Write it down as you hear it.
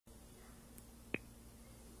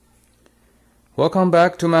Welcome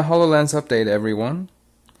back to my HoloLens update, everyone.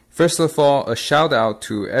 First of all, a shout out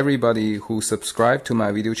to everybody who subscribed to my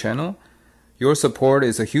video channel. Your support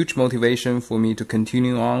is a huge motivation for me to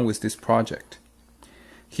continue on with this project.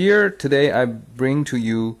 Here today I bring to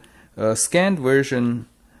you a scanned version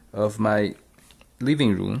of my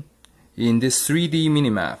living room in this 3D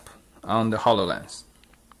minimap on the HoloLens.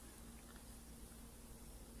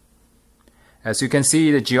 As you can see,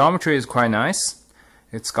 the geometry is quite nice.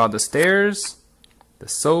 It's got the stairs, the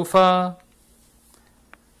sofa,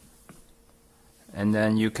 and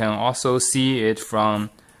then you can also see it from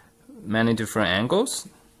many different angles.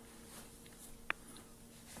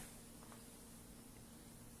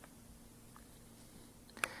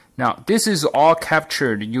 Now, this is all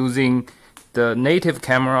captured using the native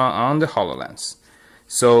camera on the HoloLens.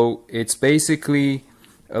 So it's basically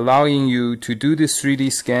allowing you to do this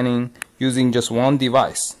 3D scanning using just one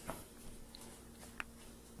device.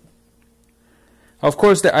 Of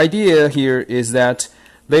course, the idea here is that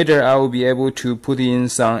later I will be able to put in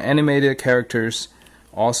some animated characters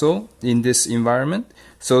also in this environment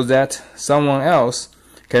so that someone else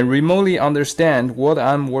can remotely understand what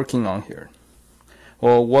I'm working on here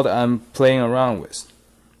or what I'm playing around with.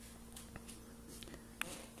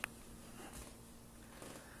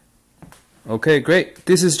 Okay, great.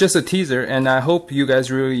 This is just a teaser and I hope you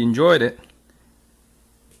guys really enjoyed it.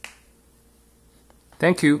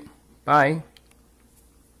 Thank you. Bye.